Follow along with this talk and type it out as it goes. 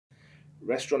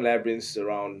Restaurant Labyrinth's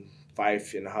around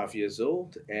 5.5 years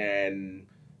old, and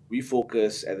we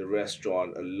focus at the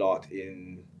restaurant a lot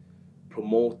in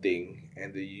promoting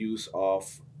and the use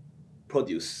of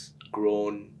produce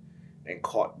grown and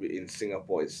caught within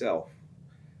Singapore itself.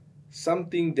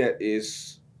 Something that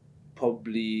is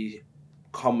probably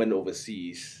common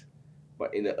overseas,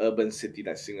 but in an urban city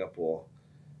like Singapore,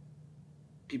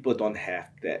 people don't have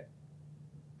that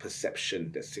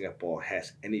perception that Singapore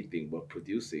has anything worth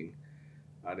producing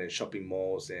other than shopping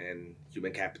malls and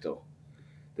human capital.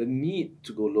 The need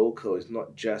to go local is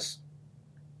not just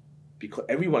because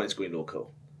everyone is going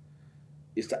local.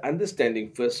 It's the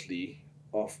understanding, firstly,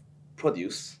 of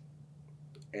produce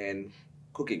and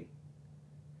cooking.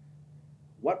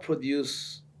 What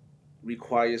produce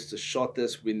requires the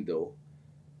shortest window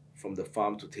from the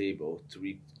farm to table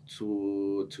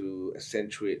to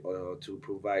accentuate or to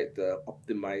provide the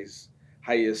optimized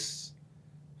highest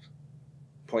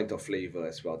point of flavor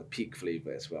as well, the peak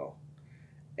flavor as well.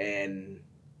 And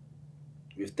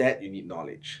with that, you need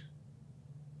knowledge,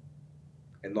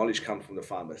 and knowledge comes from the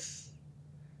farmers,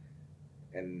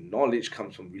 and knowledge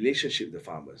comes from relationship with the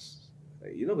farmers.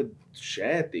 Like, you're not going to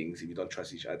share things if you don't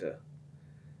trust each other.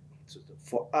 So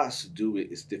for us to do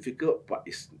it is difficult, but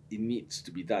it needs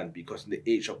to be done because in the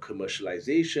age of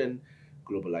commercialization,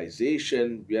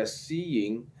 globalization, we are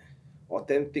seeing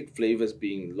authentic flavors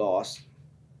being lost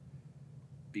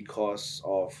because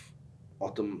of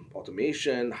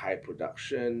automation, high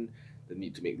production, the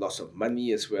need to make lots of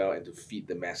money as well, and to feed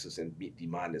the masses and meet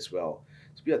demand as well.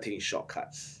 So we are taking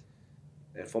shortcuts.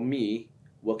 And for me,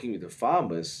 working with the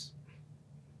farmers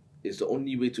is the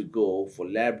only way to go for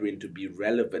Labyrinth to be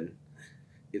relevant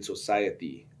in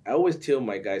society. I always tell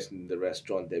my guys in the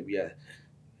restaurant that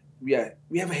we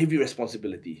have a heavy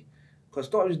responsibility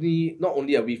because not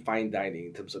only are we fine dining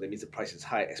in terms of that means the price is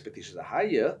high, expectations are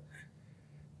higher,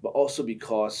 but also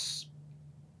because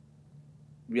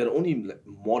we are the only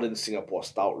modern Singapore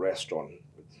style restaurant.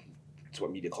 It's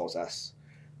what media calls us,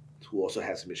 who also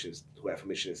has missions who have a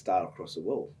Michelin star across the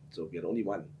world. So we are the only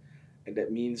one, and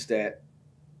that means that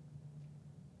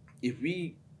if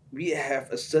we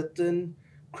have a certain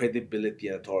credibility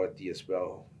and authority as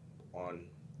well on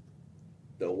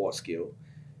the award scale,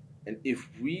 and if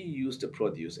we use the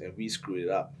produce and we screw it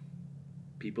up,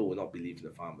 people will not believe in the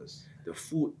farmers. The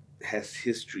food has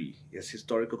history, it has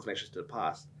historical connections to the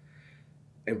past,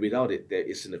 and without it, there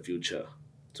isn't a future.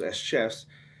 So as chefs,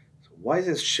 why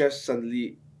does chefs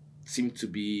suddenly seem to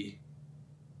be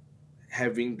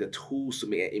having the tools to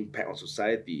make an impact on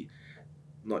society?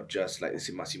 Not just like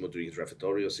Massimo doing his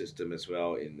repertorial system as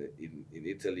well in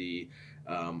Italy,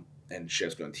 and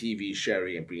chefs going on TV,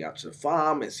 sharing and bringing out to the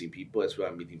farm and seeing people as well,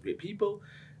 and meeting great people,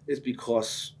 is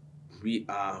because we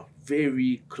are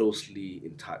very closely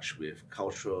in touch with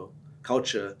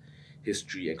culture,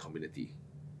 history, and community.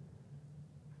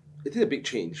 It is a big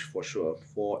change for sure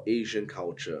for Asian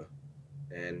culture,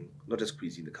 and not just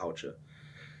cuisine, the culture.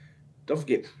 Don't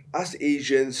forget, us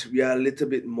Asians, we are a little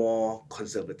bit more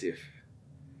conservative.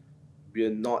 We are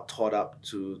not taught up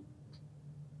to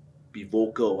be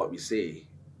vocal what we say.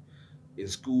 In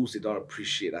schools, they don't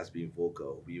appreciate us being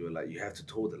vocal. We were like, you have to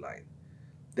toe the line.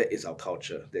 That is our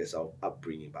culture. That's our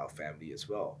upbringing, our family as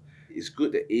well. It's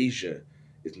good that Asia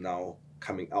is now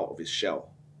coming out of its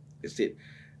shell. Instead,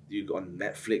 you go on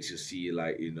Netflix, you see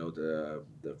like the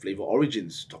flavor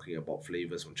origins talking about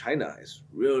flavors from China. It's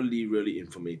really really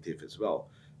informative as well.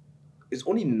 It's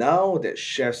only now that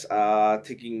chefs are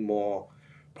taking more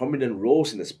prominent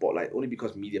roles in the spotlight only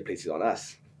because media places it on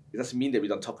us. It doesn't mean that we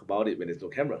don't talk about it when there's no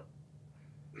camera.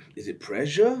 Is it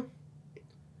pressure?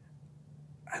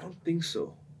 I don't think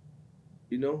so.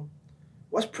 You know,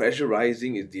 what's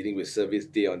pressurizing is dealing with service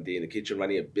day on day in the kitchen,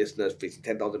 running a business, facing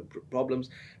 10,000 problems.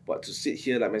 But to sit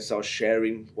here like myself,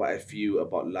 sharing what I feel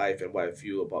about life and what I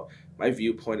feel about my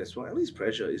viewpoint as well, at least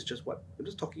pressure is just what I'm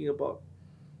just talking about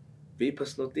very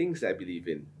personal things that I believe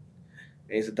in.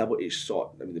 And it's a double edged sword.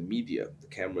 I mean, the media, the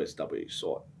camera is double edged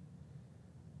sword.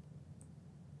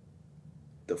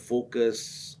 The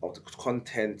focus of the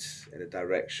content and the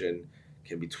direction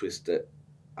can be twisted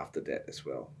after that as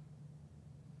well.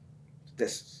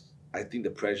 That's I think the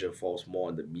pressure falls more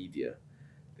on the media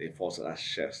than it falls on us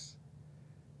chefs.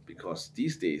 Because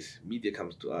these days media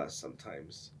comes to us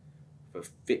sometimes with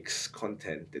fixed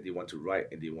content that they want to write,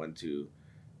 and they want to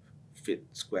fit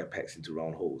square pegs into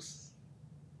round holes.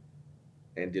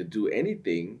 And they'll do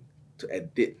anything to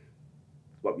edit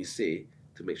what we say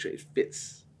to make sure it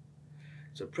fits.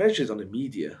 So pressure is on the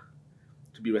media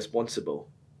to be responsible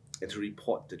and to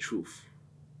report the truth.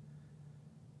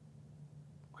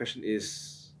 Question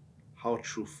is, how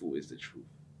truthful is the truth?